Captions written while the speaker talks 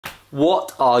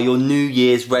What are your New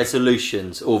Year's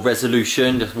resolutions? Or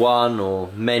resolution, just one or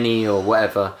many or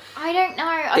whatever? I don't know.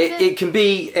 It can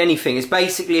be anything. It's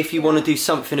basically if you want to do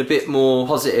something a bit more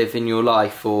positive in your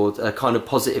life, or a kind of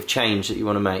positive change that you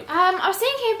want to make. I was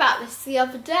thinking about this the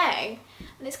other day,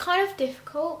 and it's kind of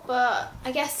difficult, but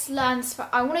I guess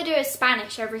I want to do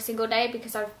Spanish every single day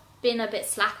because I've been a bit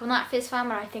slack on that Fizz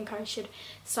fam, and I think I should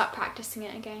start practicing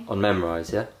it again. On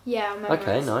Memorise, yeah? Yeah, on Memorise.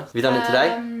 Okay, nice. Have you done it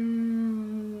today?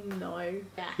 No.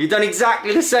 Yeah. You've done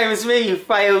exactly the same as me. You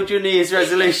failed your New Year's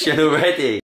resolution already.